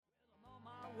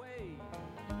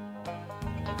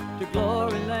to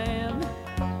glory land.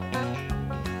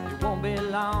 It won't be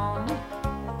long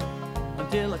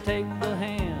until I take the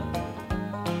hand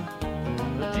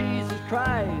of Jesus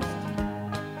Christ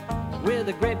with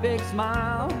a great big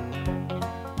smile.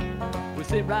 We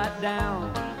sit right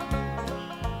down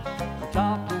and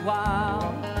talk a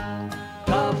while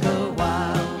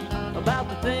about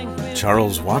the things we.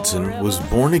 Charles Watson was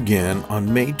born again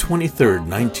on May 23,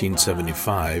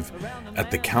 1975,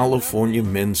 at the California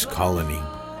Men's Colony.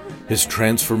 His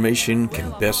transformation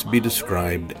can best be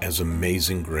described as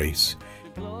amazing grace.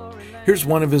 Here's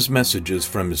one of his messages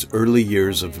from his early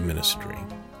years of ministry.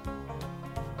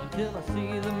 Until I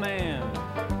see the man,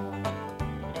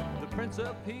 the Prince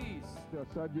of Peace.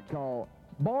 A subject called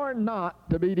Born Not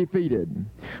to be Defeated.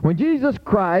 When Jesus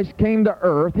Christ came to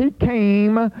earth, He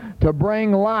came to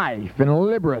bring life and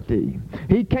liberty.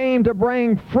 He came to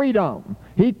bring freedom.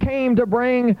 He came to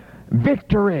bring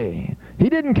victory. He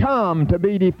didn't come to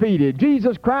be defeated.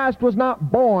 Jesus Christ was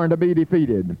not born to be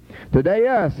defeated. Today,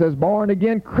 us as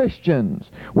born-again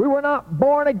Christians, we were not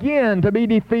born again to be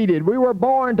defeated. We were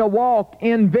born to walk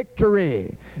in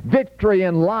victory, victory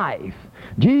in life.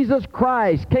 Jesus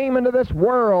Christ came into this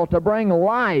world to bring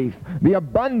life, the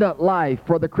abundant life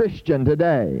for the Christian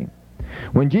today.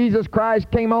 When Jesus Christ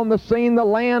came on the scene, the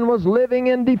land was living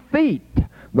in defeat.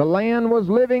 The land was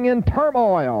living in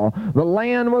turmoil. The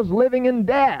land was living in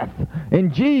death.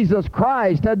 And Jesus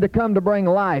Christ had to come to bring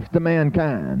life to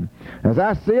mankind. As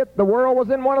I see it, the world was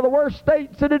in one of the worst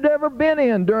states it had ever been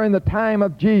in during the time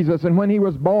of Jesus and when He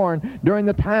was born during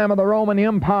the time of the Roman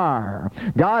Empire.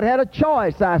 God had a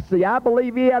choice, I see. I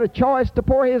believe He had a choice to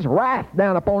pour His wrath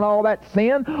down upon all that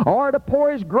sin or to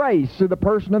pour His grace through the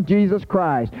person of Jesus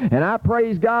Christ. And I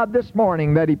praise God this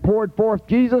morning that He poured forth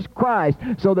Jesus Christ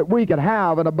so that we could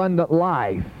have an abundant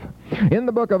life. In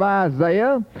the book of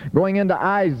Isaiah, going into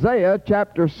Isaiah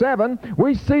chapter 7,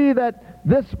 we see that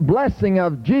this blessing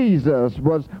of Jesus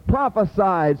was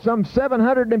prophesied some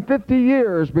 750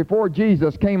 years before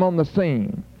Jesus came on the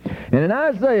scene. And in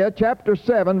Isaiah chapter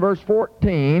 7, verse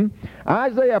 14,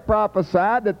 Isaiah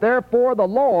prophesied that therefore the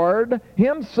Lord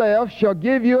Himself shall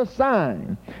give you a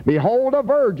sign. Behold, a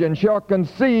virgin shall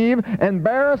conceive and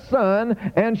bear a son,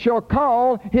 and shall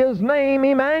call His name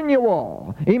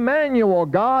Emmanuel. Emmanuel,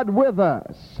 God with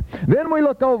us. Then we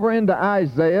look over into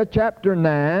Isaiah chapter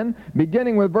 9,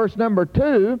 beginning with verse number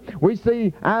 2, we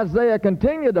see Isaiah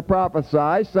continue to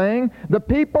prophesy, saying, the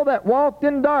people that walked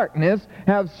in darkness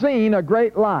have seen a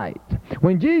great light.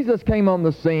 When Jesus came on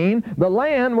the scene, the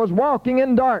land was walking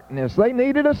in darkness. They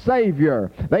needed a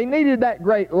Savior. They needed that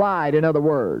great light, in other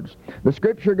words. The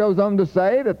Scripture goes on to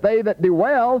say that they that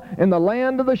dwell in the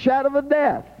land of the shadow of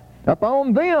death,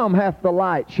 upon them hath the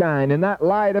light shined, and that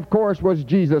light, of course, was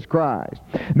Jesus Christ.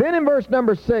 Then in verse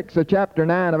number 6 of chapter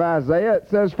 9 of Isaiah, it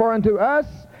says, for unto us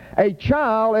a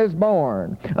child is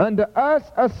born, unto us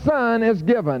a son is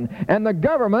given, and the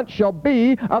government shall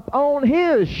be upon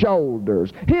His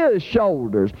shoulders. His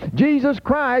shoulders. Jesus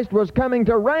Christ was coming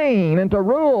to reign and to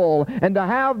rule and to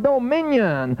have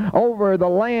dominion over the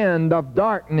land of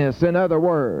darkness, in other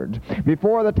words.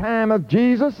 Before the time of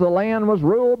Jesus, the land was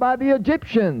ruled by the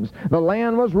Egyptians. The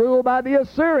land was ruled by the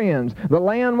Assyrians. The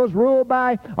land was ruled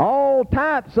by all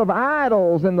types of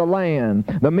idols in the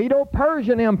land. The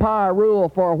Medo-Persian Empire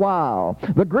ruled for a while.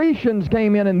 The Grecians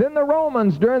came in, and then the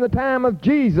Romans during the time of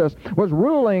Jesus was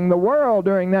ruling the world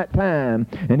during that time.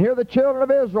 And here the children of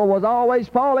Israel was always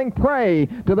falling prey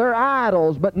to their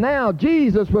idols, but now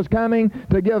Jesus was coming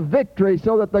to give victory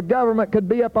so that the government could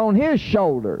be upon His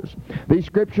shoulders. These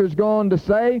scriptures go on to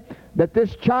say that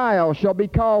this child shall be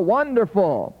called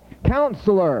Wonderful,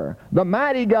 Counselor, the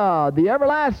Mighty God, the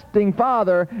Everlasting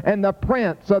Father, and the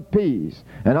Prince of Peace.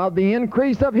 And of the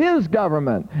increase of His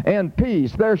government and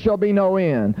peace there shall be no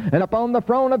end. And upon the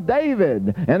throne of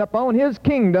David, and upon His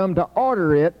kingdom, to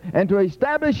order it, and to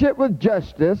establish it with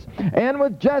justice, and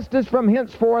with justice from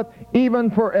henceforth even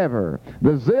forever.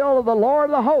 The zeal of the Lord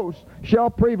of the hosts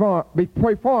shall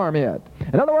perform it.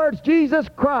 In other words, Jesus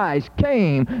Christ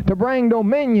came to bring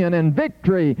dominion and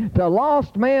victory to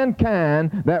lost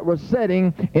mankind that was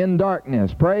sitting in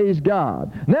darkness. Praise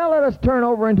God. Now let us turn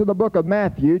over into the book of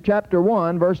Matthew, chapter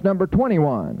 1, verse number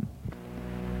 21.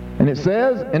 And it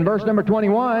says in verse number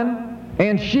 21,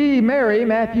 and she, Mary,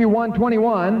 Matthew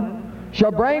 1:21,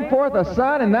 shall bring forth a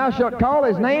son, and thou shalt call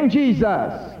his name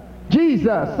Jesus.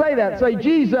 Jesus. Say that. Say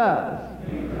Jesus.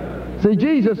 See,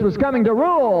 Jesus was coming to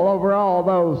rule over all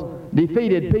those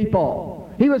defeated people.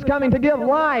 He was coming to give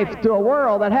life to a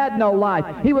world that had no life.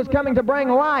 He was coming to bring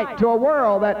light to a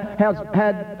world that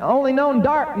had only known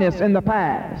darkness in the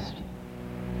past.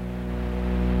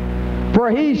 for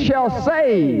he shall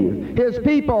save his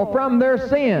people from their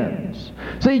sins.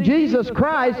 See, Jesus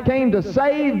Christ came to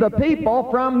save the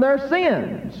people from their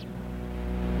sins.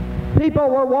 People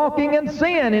were walking in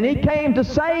sin, and he came to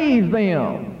save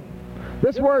them.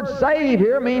 This word save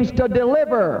here means to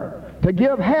deliver, to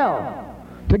give health,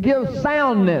 to give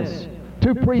soundness,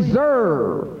 to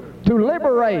preserve, to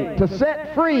liberate, to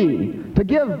set free, to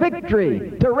give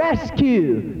victory, to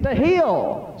rescue, to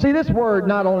heal. See, this word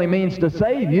not only means to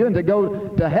save you and to go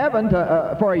to heaven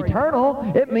for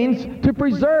eternal, it means to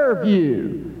preserve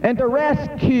you and to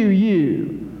rescue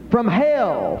you from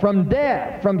hell, from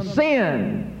death, from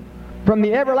sin, from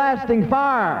the everlasting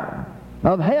fire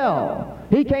of hell.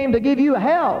 He came to give you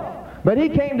health, but he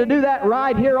came to do that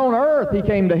right here on earth. He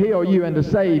came to heal you and to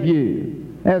save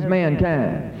you as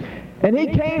mankind. And he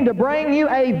came to bring you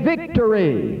a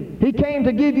victory. He came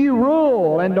to give you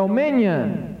rule and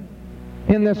dominion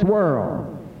in this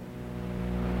world.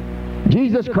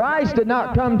 Jesus Christ did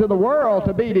not come to the world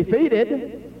to be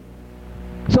defeated.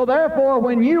 So therefore,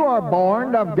 when you are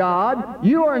born of God,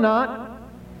 you are not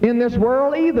in this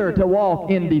world either to walk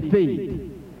in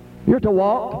defeat. You're to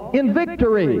walk in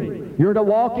victory. You're to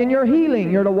walk in your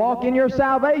healing. You're to walk in your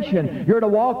salvation. You're to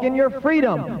walk in your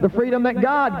freedom, the freedom that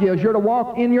God gives. You're to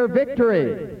walk in your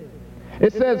victory.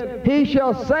 It says, he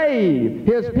shall save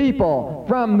his people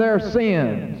from their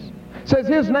sins. It says,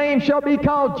 his name shall be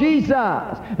called Jesus.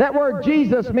 That word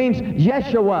Jesus means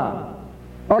Yeshua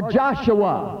or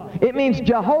Joshua. It means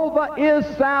Jehovah is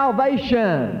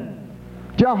salvation.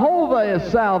 Jehovah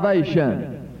is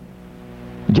salvation.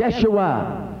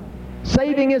 Jeshua.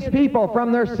 Saving his people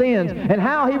from their sins. And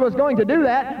how he was going to do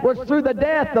that was through the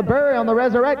death, the burial, and the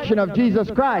resurrection of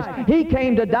Jesus Christ. He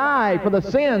came to die for the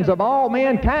sins of all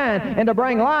mankind and to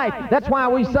bring life. That's why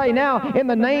we say now, in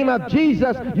the name of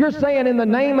Jesus, you're saying in the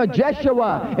name of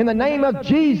Jeshua, in the name of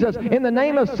Jesus, in the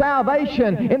name of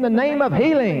salvation, in the name of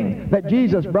healing that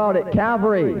Jesus brought at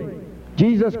Calvary.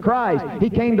 Jesus Christ, he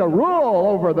came to rule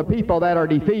over the people that are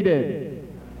defeated.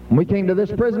 When we came to this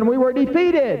prison, we were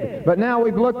defeated. But now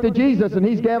we've looked to Jesus, and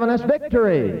he's given us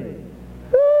victory.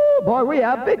 Woo, boy, we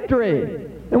have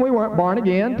victory. And we weren't born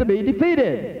again to be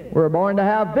defeated. We were born to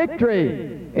have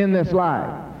victory in this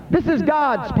life. This is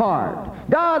God's part.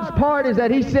 God's part is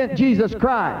that he sent Jesus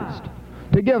Christ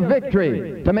to give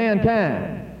victory to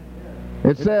mankind.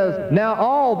 It says, now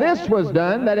all this was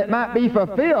done that it might be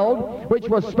fulfilled, which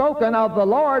was spoken of the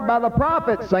Lord by the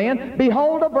prophet, saying,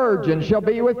 behold, a virgin shall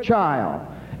be with child,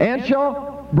 and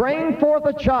shall bring forth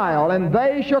a child, and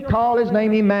they shall call his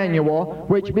name Emmanuel,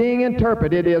 which being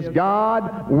interpreted is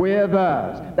God with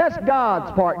us. That's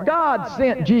God's part. God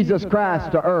sent Jesus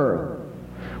Christ to earth.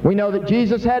 We know that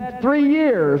Jesus had 3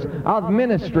 years of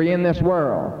ministry in this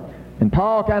world. And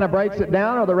Paul kind of breaks it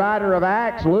down, or the writer of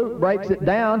Acts, Luke, breaks it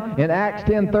down in Acts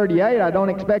 10:38. I don't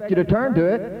expect you to turn to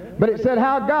it. But it said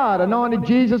how God anointed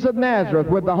Jesus of Nazareth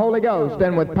with the Holy Ghost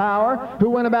and with power, who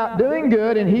went about doing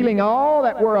good and healing all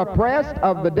that were oppressed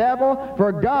of the devil,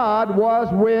 for God was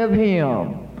with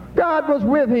him. God was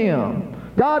with him.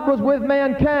 God was with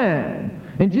mankind.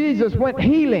 And Jesus went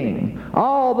healing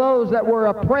all those that were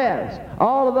oppressed,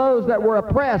 all of those that were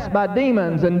oppressed by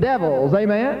demons and devils.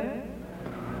 Amen?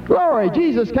 Glory,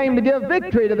 Jesus came to give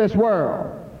victory to this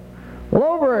world. Well,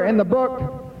 over in the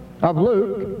book of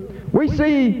Luke, we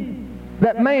see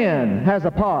that man has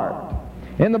a part.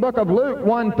 In the book of Luke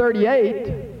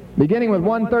 1:38, beginning with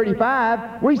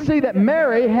 1:35, we see that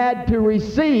Mary had to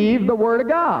receive the Word of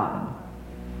God.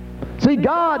 See,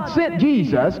 God sent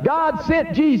Jesus. God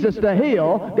sent Jesus to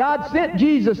heal. God sent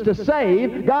Jesus to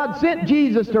save. God sent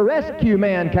Jesus to rescue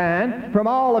mankind from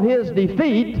all of his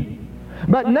defeat.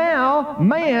 But now,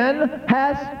 man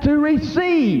has to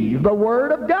receive the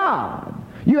Word of God.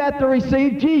 You have to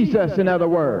receive Jesus, in other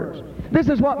words. This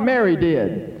is what Mary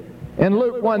did. In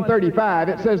Luke 1:35,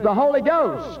 it says, the Holy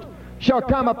Ghost shall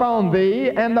come upon thee,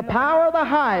 and the power of the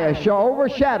highest shall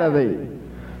overshadow thee.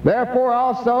 Therefore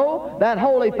also, that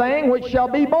holy thing which shall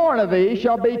be born of thee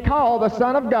shall be called the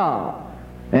Son of God.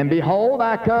 And behold,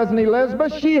 thy cousin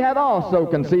Elizabeth, she hath also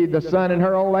conceived a son in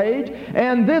her old age,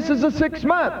 and this is the 6th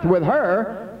month with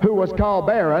her, who was called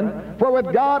barren. For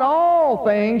with God all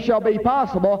things shall be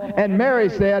possible. And Mary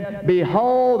said,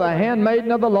 behold, the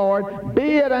handmaiden of the Lord,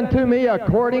 be it unto me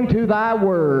according to thy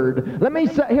word. Let me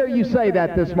hear you say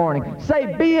that this morning.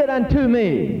 Say, be it unto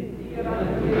me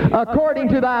according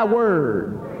to thy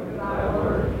word.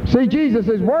 See,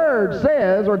 Jesus' word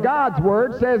says, or God's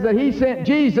word says, that he sent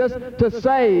Jesus to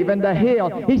save and to heal.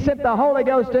 He sent the Holy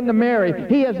Ghost into Mary.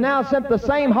 He has now sent the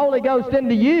same Holy Ghost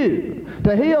into you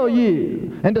to heal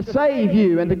you and to save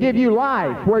you and to give you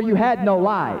life where you had no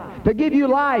life, to give you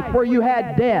life where you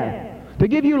had death, to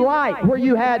give you light where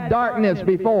you had darkness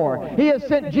before. He has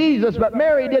sent Jesus, but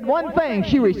Mary did one thing.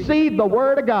 She received the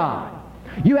Word of God.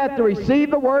 You have to receive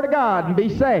the Word of God and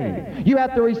be saved. You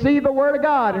have to receive the Word of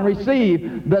God and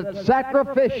receive the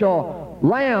sacrificial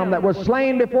Lamb that was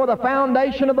slain before the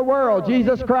foundation of the world,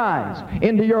 Jesus Christ,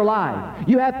 into your life.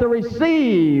 You have to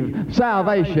receive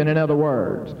salvation, in other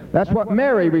words. That's what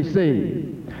Mary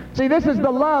received. See, this is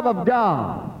the love of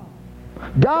God.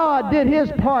 God did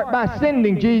His part by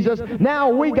sending Jesus. Now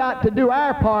we got to do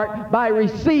our part by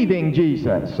receiving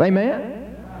Jesus.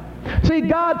 Amen? See,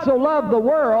 God so loved the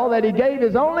world that He gave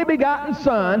His only begotten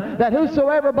Son, that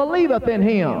whosoever believeth in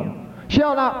Him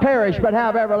shall not perish but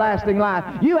have everlasting life.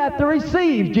 You have to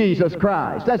receive Jesus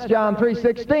Christ. That's John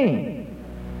 3:16.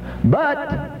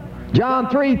 But John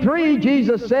 3:3,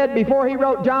 Jesus said before He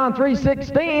wrote John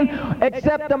 3:16,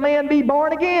 except a man be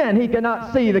born again, he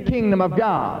cannot see the kingdom of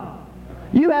God.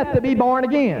 You have to be born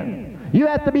again. You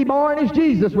have to be born as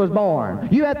Jesus was born.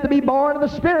 You have to be born of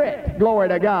the Spirit. Glory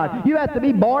to God. You have to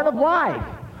be born of life.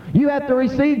 You have to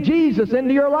receive Jesus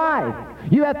into your life.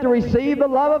 You have to receive the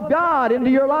love of God into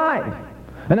your life.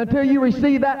 And until you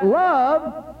receive that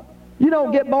love, you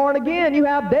don't get born again. You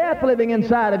have death living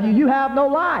inside of you. You have no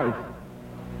life.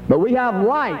 But we have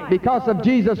light because of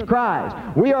Jesus Christ.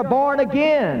 We are born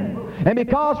again. And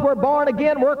because we're born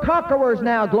again, we're conquerors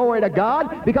now, glory to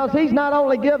God, because He's not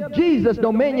only given Jesus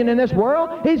dominion in this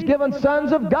world, He's given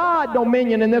sons of God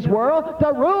dominion in this world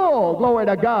to rule, glory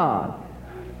to God.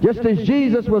 Just as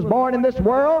Jesus was born in this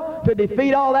world to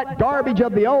defeat all that garbage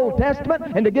of the Old Testament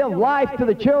and to give life to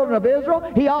the children of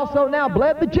Israel, He also now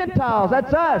bled the Gentiles,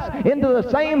 that's us, into the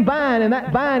same vine, and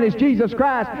that vine is Jesus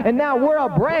Christ. And now we're a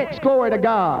branch, glory to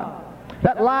God.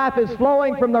 That life is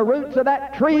flowing from the roots of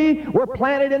that tree. We're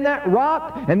planted in that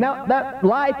rock, and now that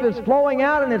life is flowing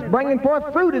out and it's bringing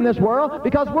forth fruit in this world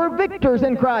because we're victors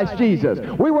in Christ Jesus.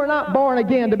 We were not born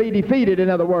again to be defeated, in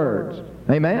other words.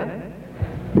 Amen?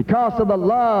 Because of the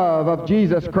love of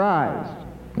Jesus Christ.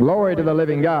 Glory to the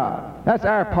living God. That's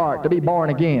our part, to be born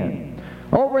again.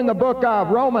 Over in the book of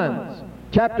Romans,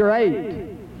 chapter 8.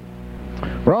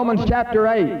 Romans chapter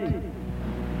 8.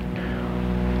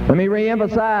 Let me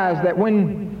re-emphasize that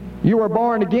when you were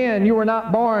born again, you were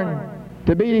not born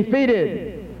to be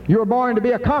defeated. You were born to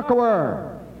be a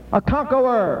conqueror. A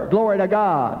conqueror. Glory to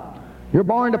God. You're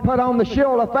born to put on the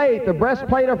shield of faith, the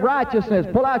breastplate of righteousness,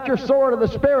 pull out your sword of the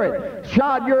Spirit,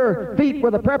 shod your feet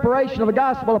with the preparation of the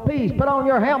gospel of peace, put on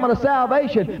your helmet of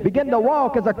salvation, begin to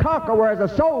walk as a conqueror,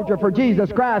 as a soldier for Jesus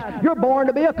Christ. You're born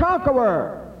to be a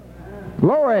conqueror.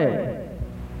 Glory.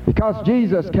 Because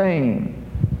Jesus came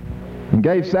and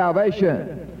gave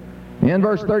salvation. In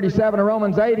verse 37 of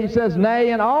Romans 8, he says,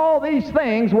 Nay, in all these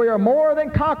things we are more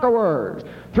than conquerors,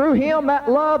 through Him that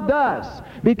loved us.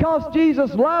 Because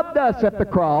Jesus loved us at the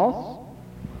cross,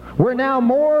 we're now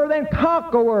more than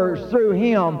conquerors through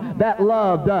Him that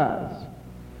loved us.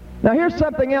 Now here's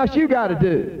something else you got to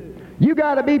do. You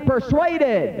got to be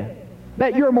persuaded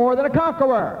that you're more than a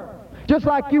conqueror. Just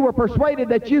like you were persuaded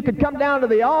that you could come down to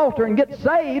the altar and get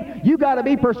saved, you got to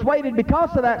be persuaded because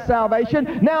of that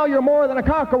salvation. Now you're more than a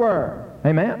conqueror.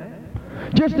 Amen?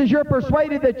 Just as you're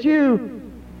persuaded that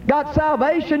you got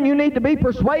salvation, you need to be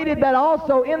persuaded that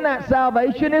also in that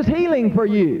salvation is healing for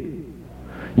you.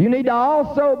 You need to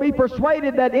also be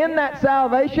persuaded that in that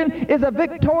salvation is a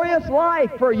victorious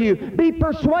life for you. Be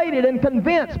persuaded and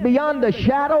convinced beyond a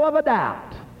shadow of a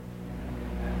doubt.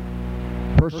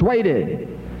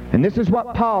 Persuaded. And this is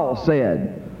what Paul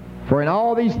said. For in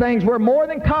all these things we're more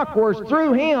than conquerors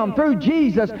through Him, through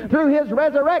Jesus, through His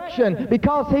resurrection,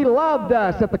 because He loved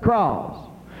us at the cross.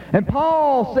 And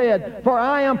Paul said, For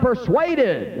I am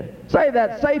persuaded. Say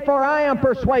that. Say, for I am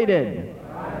persuaded.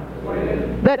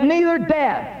 That neither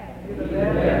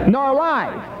death, nor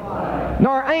life,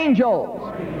 nor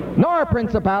angels, nor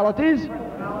principalities,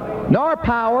 nor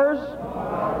powers,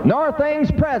 nor things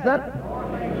present,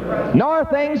 nor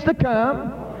things to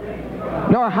come,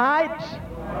 nor heights,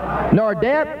 nor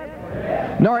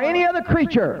depth, nor any other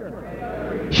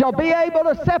creature shall be able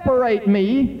to separate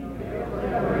me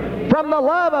from the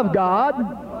love of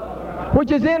God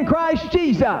which is in Christ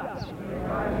Jesus.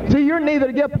 See, you're neither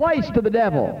to give place to the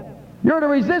devil. You're to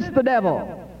resist the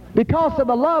devil. Because of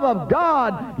the love of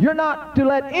God, you're not to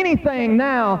let anything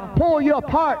now pull you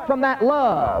apart from that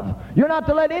love. You're not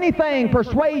to let anything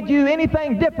persuade you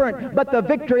anything different but the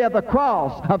victory of the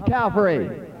cross of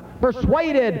Calvary.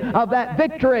 Persuaded of that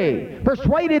victory.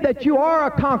 Persuaded that you are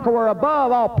a conqueror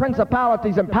above all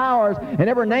principalities and powers and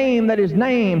every name that is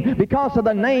named because of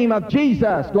the name of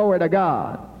Jesus. Glory to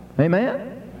God.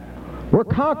 Amen? We're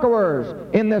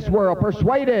conquerors in this world.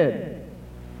 Persuaded.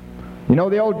 You know,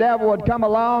 the old devil would come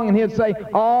along and he'd say,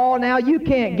 "Oh, now you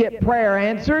can't get prayer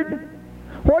answered.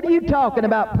 What are you talking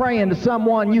about praying to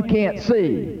someone you can't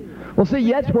see?" Well,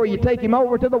 see, that's where you take him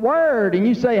over to the Word and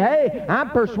you say, "Hey, I'm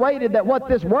persuaded that what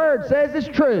this Word says is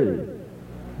true."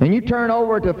 And you turn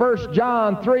over to 1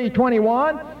 John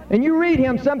 3:21 and you read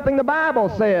him something the Bible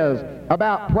says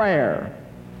about prayer.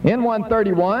 In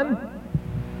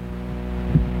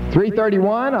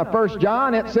 3:31 of 1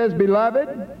 John, it says, "Beloved,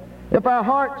 if our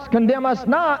hearts condemn us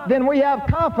not, then we have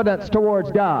confidence towards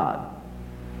God."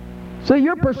 See,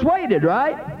 you're persuaded,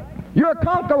 right? You're a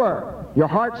conqueror. Your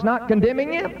heart's not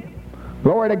condemning you.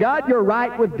 Glory to God. You're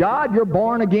right with God. You're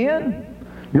born again.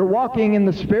 You're walking in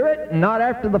the Spirit and not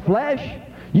after the flesh.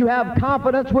 You have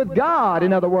confidence with God,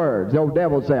 in other words. The old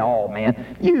devil will say, "Oh, man,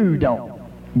 you don't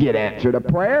get answered a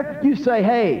prayer." You say,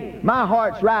 "Hey, my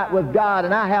heart's right with God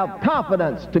and I have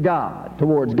confidence to God,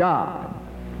 towards God."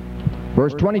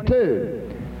 Verse 22,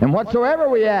 "And whatsoever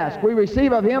we ask, we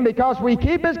receive of him because we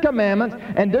keep his commandments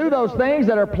and do those things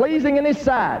that are pleasing in his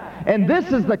sight. And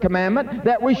this is the commandment,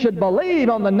 that we should believe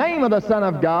on the name of the Son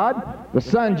of God, the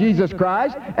Son Jesus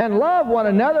Christ, and love one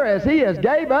another as he has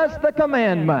gave us the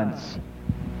commandments."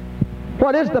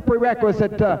 What is the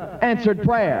prerequisite to answered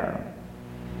prayer?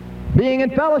 Being in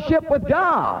fellowship with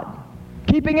God,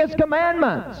 keeping his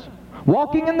commandments,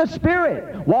 walking in the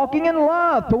Spirit, walking in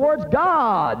love towards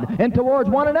God and towards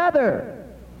one another.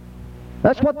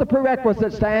 That's what the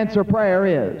prerequisites to answer prayer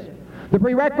is. The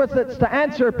prerequisites to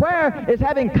answer prayer is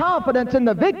having confidence in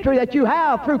the victory that you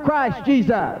have through Christ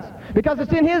Jesus, because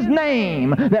it's in his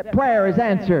name that prayer is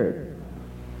answered.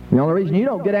 The only reason you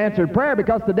don't get answered prayer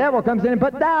because the devil comes in and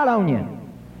puts doubt on you.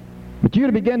 But you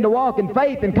to begin to walk in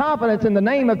faith and confidence in the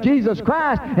name of Jesus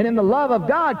Christ and in the love of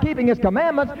God, keeping his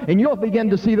commandments, and you'll begin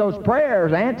to see those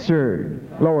prayers answered.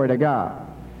 Glory to God.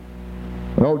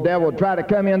 The old devil would try to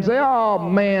come in and say, "Oh,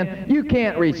 man, you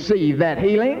can't receive that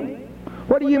healing.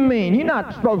 What do you mean? You're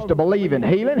not supposed to believe in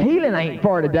healing. Healing ain't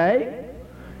for today."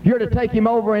 You're to take him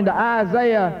over into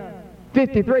Isaiah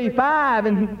 53:5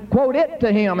 and quote it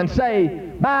to him and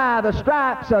say, "By the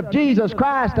stripes of Jesus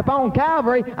Christ upon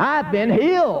Calvary, I've been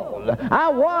healed. I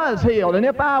was healed, and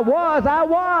if I was, I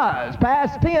was.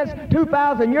 Past tense,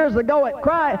 2,000 years ago at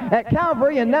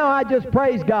Calvary, and now I just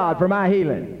praise God for my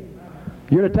healing."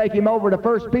 You're to take him over to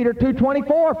 1 Peter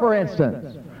 2:24, for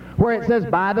instance, where it says,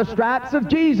 "By the stripes of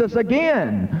Jesus,"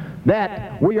 again,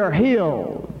 that we are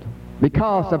healed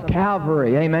because of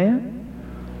Calvary. Amen?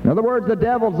 In other words, the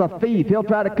devil's a thief. He'll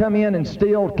try to come in and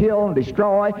steal, kill, and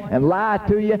destroy, and lie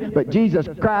to you. But Jesus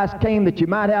Christ came that you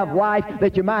might have life,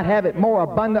 that you might have it more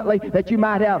abundantly, that you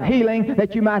might have healing,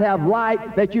 that you might have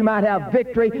light, that you might have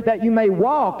victory, that you may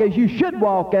walk as you should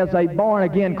walk as a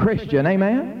born-again Christian.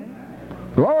 Amen?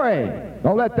 Glory.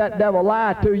 Don't let that devil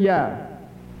lie to you.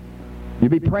 You'll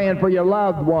be praying for your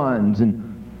loved ones, and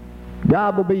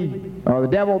the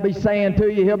devil will be saying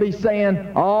to you, he'll be saying,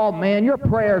 "Oh, man, your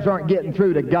prayers aren't getting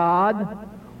through to God.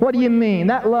 What do you mean?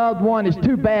 That loved one is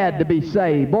too bad to be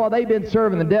saved. Boy, they've been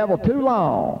serving the devil too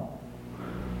long."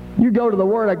 You go to the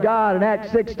Word of God in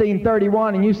Acts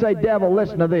 16:31 and you say, "Devil,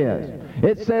 listen to this.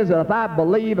 It says that if I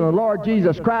believe in the Lord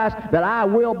Jesus Christ, that I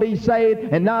will be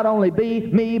saved, and not only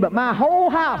be me, but my whole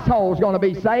household is going to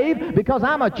be saved, because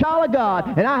I'm a child of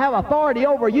God, and I have authority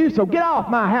over you, so get off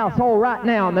my household right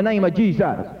now in the name of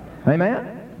Jesus." Amen?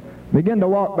 Begin to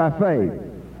walk by faith.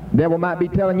 The devil might be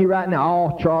telling you right now,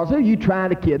 "Oh, Charles, who are you trying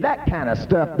to kid? That kind of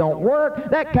stuff don't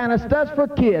work. That kind of stuff's for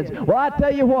kids." Well, I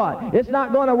tell you what, it's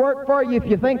not going to work for you if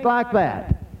you think like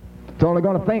that. It's only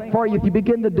going to think for you if you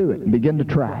begin to do it and begin to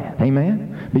try it.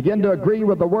 Amen? Begin to agree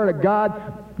with the Word of God.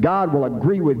 God will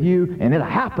agree with you, and it'll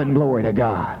happen. Glory to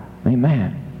God.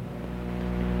 Amen.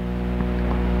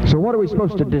 So what are we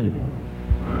supposed to do?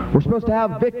 We're supposed to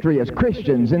have victory as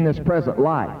Christians in this present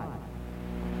life.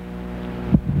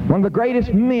 One of the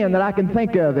greatest men that I can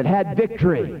think of that had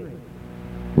victory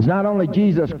is not only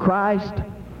Jesus Christ,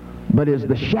 but is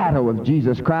the shadow of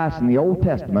Jesus Christ in the Old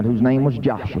Testament, whose name was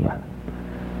Joshua.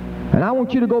 And I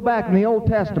want you to go back in the Old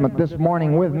Testament this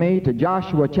morning with me to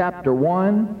Joshua chapter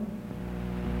 1.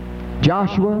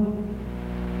 Joshua,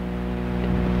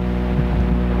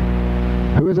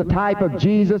 who is a type of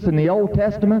Jesus in the Old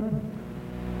Testament.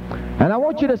 And I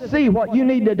want you to see what you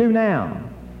need to do now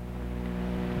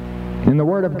in the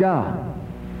Word of God.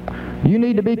 You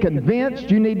need to be convinced.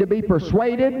 You need to be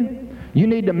persuaded. You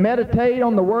need to meditate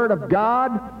on the Word of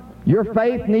God. Your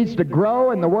faith needs to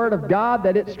grow in the Word of God,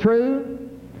 that it's true.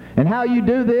 And how you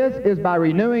do this is by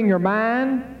renewing your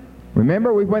mind.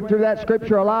 Remember, we went through that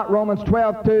scripture a lot, Romans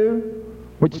 12:2,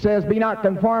 which says, "Be not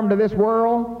conformed to this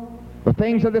world, the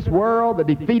things of this world, the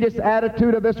defeatist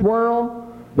attitude of this world,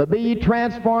 but be ye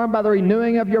transformed by the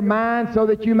renewing of your mind, so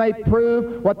that you may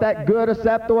prove what that good,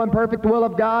 acceptable, and perfect will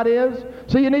of God is.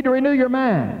 So you need to renew your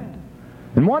mind.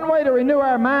 And one way to renew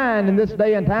our mind in this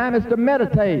day and time is to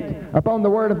meditate upon the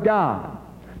Word of God.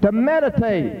 To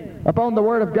meditate upon the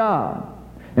Word of God.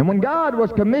 And when God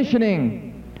was commissioning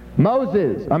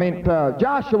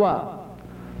Joshua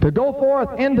to go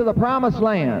forth into the promised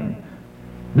land,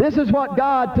 this is what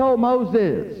God told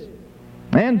Moses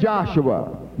and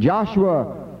Joshua.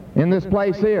 Joshua in this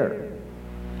place here.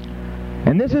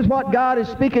 And this is what God is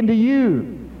speaking to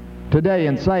you today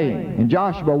and saying in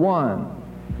Joshua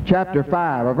 1, chapter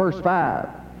 5, or verse 5.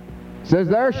 It says,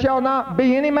 there shall not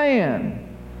any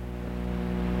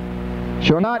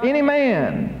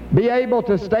man be able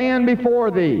to stand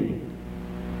before thee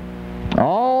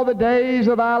all the days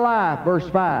of thy life. Verse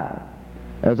 5.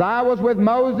 As I was with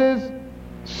Moses,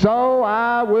 so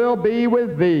I will be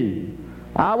with thee.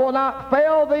 I will not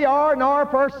fail thee nor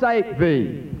forsake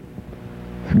thee.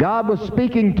 God was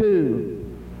speaking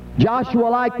to Joshua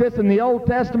like this in the Old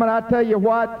Testament. I tell you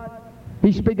what,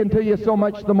 He's speaking to you so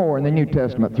much the more in the New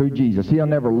Testament through Jesus. He'll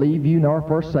never leave you nor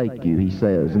forsake you, He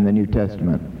says in the New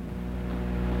Testament.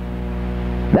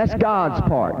 That's God's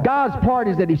part. God's part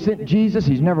is that He sent Jesus.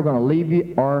 He's never going to leave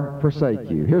you or forsake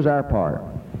you. Here's our part.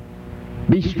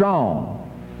 Be strong.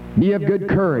 Be of good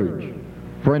courage.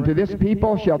 For unto this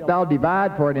people shalt thou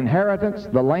divide for an inheritance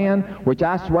the land which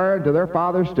I swear unto their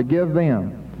fathers to give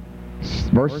them.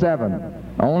 Verse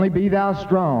 7. Only be thou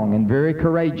strong and very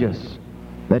courageous.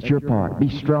 That's your part. Be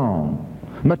strong.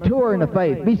 Mature in the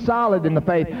faith. Be solid in the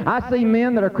faith. I see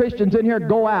men that are Christians in here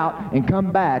go out and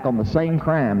come back on the same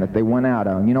crime that they went out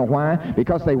on. You know why?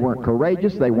 Because they weren't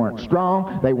courageous, they weren't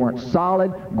strong, they weren't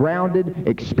solid, grounded,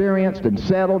 experienced, and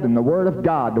settled in the Word of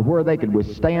God to where they could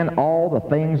withstand all the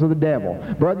things of the devil.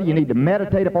 Brother, you need to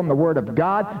meditate upon the Word of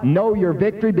God, know your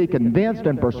victory, be convinced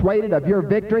and persuaded of your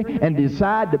victory, and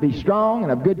decide to be strong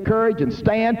and of good courage and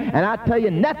stand. And I tell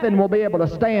you, nothing will be able to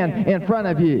stand in front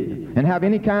of you and have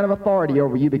any kind of authority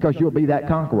over you, because you'll be that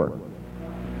conqueror.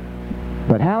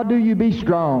 But how do you be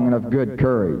strong and of good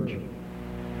courage?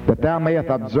 That thou mayest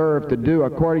observe to do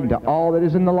according to all that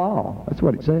is in the law. That's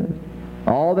what it says.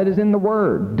 All that is in the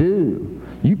Word, do.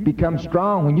 You become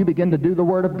strong when you begin to do the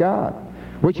Word of God,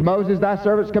 which Moses thy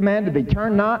servant commanded thee.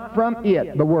 Turn not from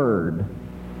it, the Word,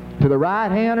 to the right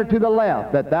hand or to the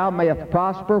left, that thou mayest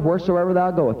prosper wheresoever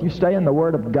thou goest. You stay in the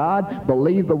Word of God,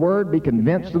 believe the Word, be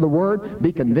convinced of the Word,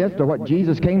 be convinced of what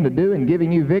Jesus came to do in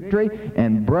giving you victory,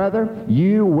 and brother,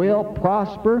 you will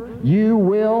prosper, you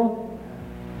will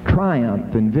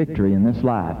triumph in victory in this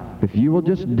life. If you will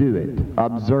just do it,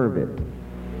 observe it.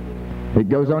 It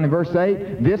goes on in verse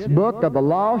 8, this book of the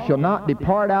law shall not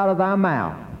depart out of thy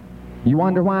mouth. You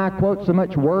wonder why I quote so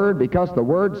much Word? Because the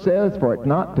Word says for it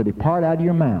not to depart out of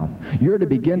your mouth. You're to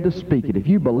begin to speak it. If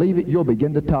you believe it, you'll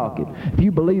begin to talk it. If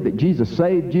you believe that Jesus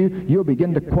saved you, you'll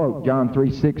begin to quote John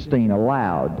 3:16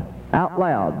 aloud, out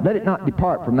loud. Let it not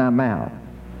depart from thy mouth.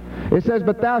 It says,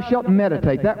 but thou shalt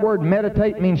meditate. That word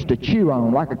meditate means to chew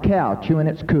on, like a cow chewing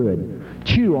its cud.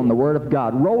 Chew on the Word of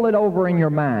God. Roll it over in your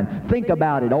mind. Think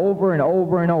about it over and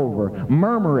over and over.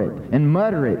 Murmur it and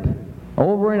mutter it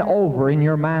over and over in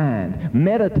your mind.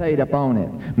 Meditate upon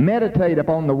it. Meditate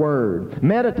upon the Word.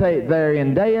 Meditate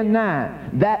therein day and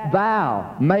night, that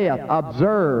thou mayest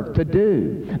observe to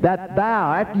do. That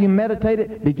thou, after you meditate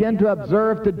it, begin to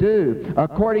observe to do,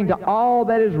 according to all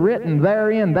that is written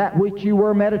therein, that which you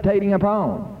were meditating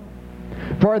upon.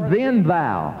 For then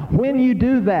thou, when you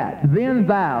do that, then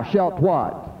thou shalt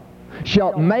what?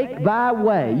 Shalt make thy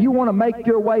way. You want to make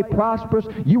your way prosperous?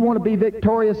 You want to be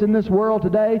victorious in this world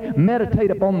today?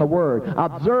 Meditate upon the Word.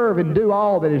 Observe and do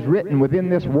all that is written within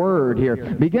this Word here.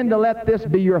 Begin to let this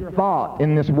be your thought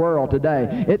in this world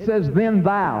today. It says, then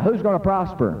thou. Who's going to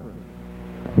prosper?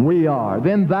 We are.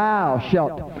 Then thou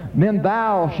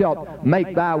shalt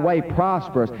make thy way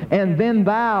prosperous, and then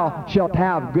thou shalt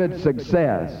have good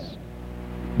success.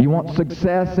 You want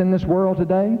success in this world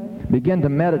today? Begin to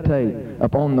meditate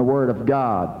upon the Word of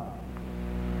God.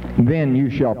 Then you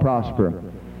shall prosper.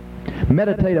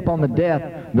 Meditate upon the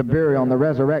death, the burial, and the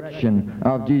resurrection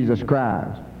of Jesus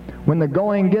Christ. When the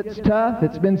going gets tough,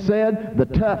 it's been said, the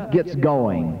tough gets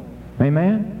going.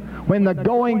 Amen? When the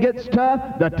going gets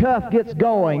tough, the tough gets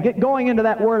going. Get going into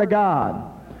that Word of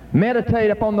God.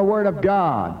 Meditate upon the Word of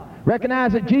God.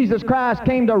 Recognize that Jesus Christ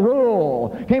came to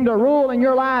rule in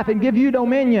your life and give you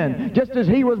dominion. Just as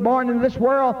He was born into this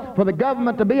world for the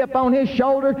government to be upon His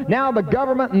shoulder, now the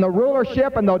government and the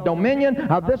rulership and the dominion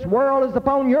of this world is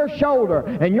upon your shoulder.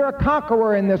 And you're a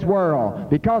conqueror in this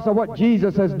world because of what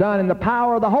Jesus has done in the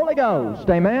power of the Holy Ghost.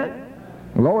 Amen?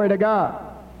 Glory to God.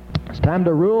 It's time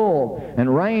to rule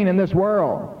and reign in this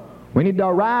world. We need to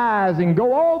arise and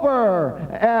go over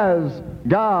as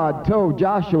God told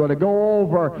Joshua to go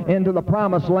over into the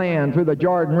promised land through the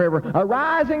Jordan River.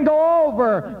 Arise and go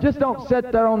over. Just don't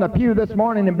sit there on the pew this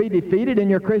morning and be defeated in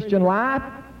your Christian life.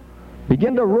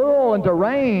 Begin to rule and to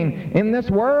reign in this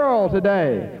world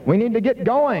today. We need to get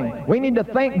going. We need to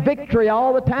think victory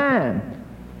all the time.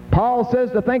 Paul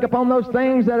says to think upon those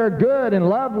things that are good and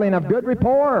lovely and of good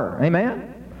rapport. Amen?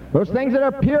 Those things that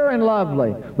are pure and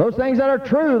lovely. Those things that are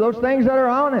true. Those things that are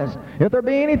honest. If there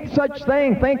be any such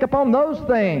thing, think upon those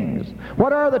things.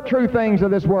 What are the true things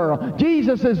of this world?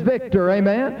 Jesus is victor.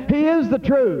 Amen? He is the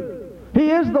truth.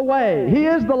 He is the way. He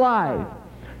is the life.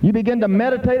 You begin to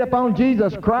meditate upon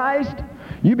Jesus Christ.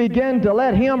 You begin to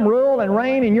let Him rule and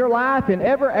reign in your life in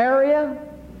every area,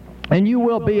 and you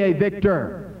will be a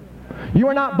victor. You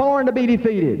are not born to be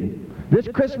defeated. This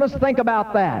Christmas, think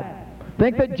about that.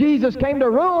 Think that Jesus came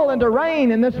to rule and to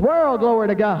reign in this world, glory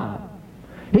to God.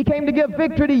 He came to give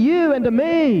victory to you and to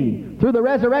me through the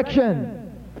resurrection.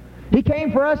 He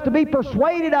came for us to be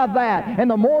persuaded of that.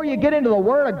 And the more you get into the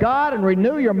Word of God and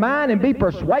renew your mind and be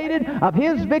persuaded of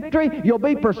His victory, you'll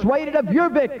be persuaded of your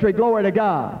victory, glory to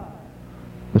God.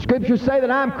 The Scriptures say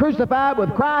that I'm crucified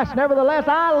with Christ, nevertheless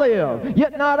I live.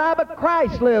 Yet not I, but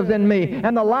Christ lives in me.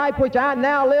 And the life which I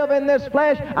now live in this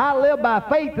flesh, I live by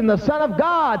faith in the Son of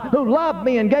God, who loved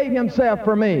me and gave Himself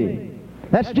for me.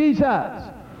 That's Jesus.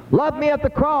 Loved me at the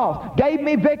cross, gave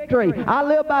me victory. I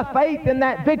live by faith in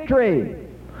that victory.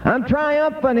 I'm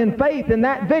triumphant in faith in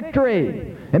that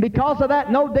victory. And because of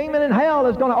that, no demon in hell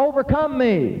is going to overcome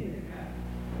me.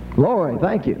 Glory,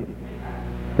 thank you.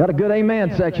 Got a good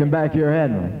amen section back here,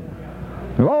 hadn't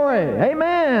we? Glory,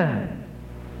 amen.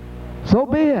 So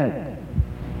be it.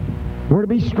 We're to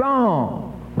be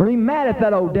strong. We're to be mad at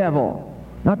that old devil.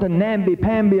 Not to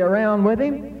namby-pamby around with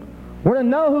him. We're to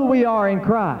know who we are in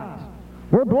Christ.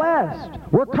 We're blessed.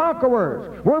 We're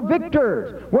conquerors. We're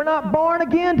victors. We're not born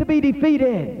again to be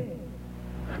defeated.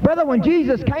 Brother, when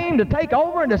Jesus came to take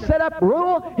over and to set up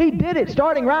rule, He did it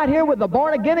starting right here with the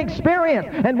born-again experience.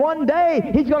 And one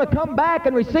day, He's going to come back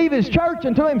and receive His church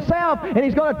unto Himself, and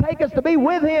He's going to take us to be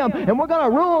with Him, and we're going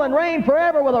to rule and reign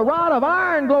forever with a rod of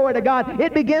iron, glory to God.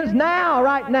 It begins now,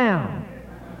 right now.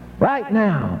 Right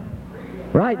now.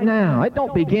 Right now. It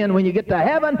don't begin when you get to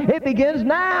heaven. It begins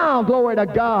now, glory to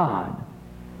God.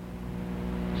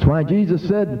 That's why Jesus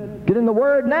said, get in the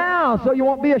Word now so you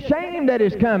won't be ashamed that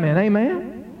His coming.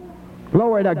 Amen?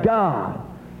 Glory to God.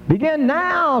 Begin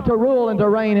now to rule and to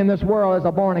reign in this world as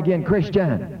a born-again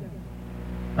Christian.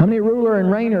 How many ruler and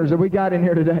reigners have we got in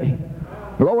here today?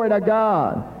 Glory to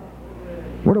God.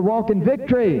 We're to walk in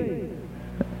victory.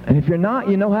 And if you're not,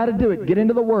 you know how to do it. Get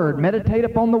into the Word. Meditate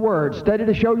upon the Word. Study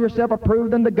to show yourself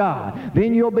approved unto God.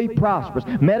 Then you'll be prosperous.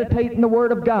 Meditate in the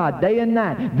Word of God day and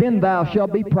night. Then thou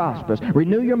shalt be prosperous.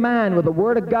 Renew your mind with the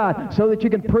Word of God so that you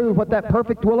can prove what that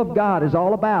perfect will of God is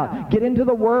all about. Get into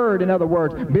the Word, in other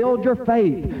words. Build your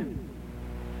faith.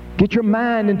 Get your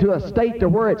mind into a state to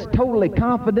where it's totally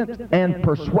confident and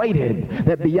persuaded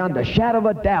that beyond a shadow of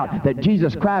a doubt that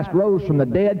Jesus Christ rose from the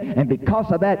dead, and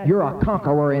because of that you're a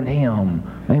conqueror in Him.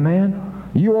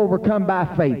 Amen? You overcome by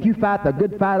faith. You fight the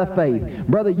good fight of faith.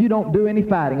 Brother, you don't do any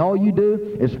fighting. All you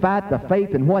do is fight the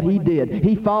faith in what He did.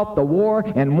 He fought the war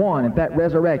and won at that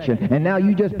resurrection. And now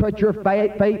you just put your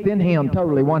faith in Him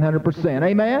totally 100%.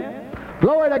 Amen?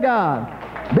 Glory to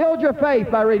God. Build your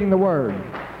faith by reading the Word.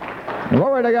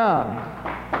 Glory to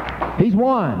God. He's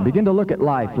won. Begin to look at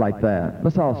life like that.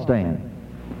 Let's all stand.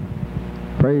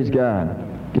 Praise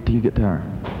God. Get to your guitar.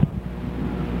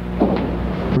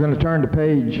 We're going to turn to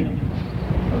page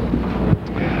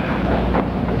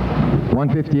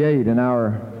 158 in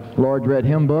our Lord's Red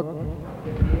Hymn Book.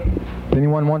 If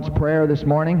anyone wants prayer this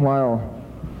morning while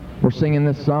we're singing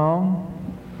this song,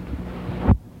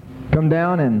 come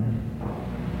down and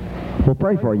we'll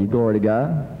pray for you. Glory to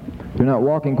God. If you're not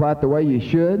walking quite the way you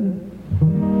should,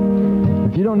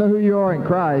 if you don't know who you are in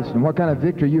Christ and what kind of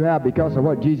victory you have because of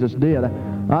what Jesus did,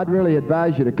 I'd really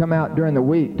advise you to come out during the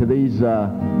week to these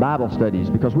Bible studies,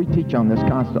 because we teach on this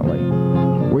constantly.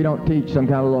 We don't teach some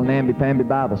kind of little namby-pamby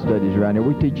Bible studies around here.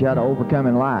 We teach you how to overcome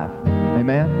in life.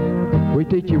 Amen? We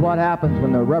teach you what happens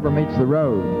when the rubber meets the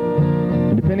road.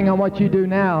 And depending on what you do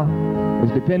now is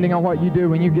depending on what you do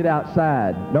when you get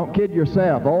outside. Don't kid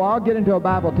yourself. Oh, I'll get into a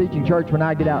Bible teaching church when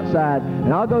I get outside,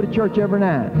 and I'll go to church every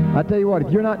night. I tell you what,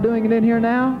 if you're not doing it in here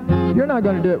now, you're not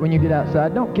going to do it when you get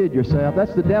outside. Don't kid yourself.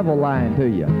 That's the devil lying to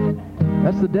you.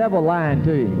 That's the devil lying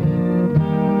to you.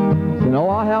 You know,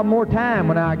 I'll have more time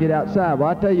when I get outside. Well,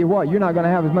 I tell you what, you're not going to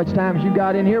have as much time as you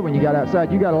got in here when you got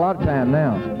outside. You got a lot of time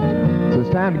now. So it's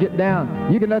time to get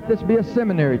down. You can let this be a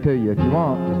seminary to you if you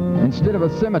want, instead of a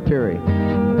cemetery.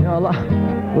 You know,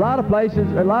 a lot of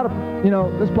places,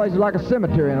 this place is like a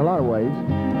cemetery in a lot of ways.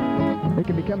 It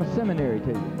can become a seminary to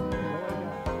you.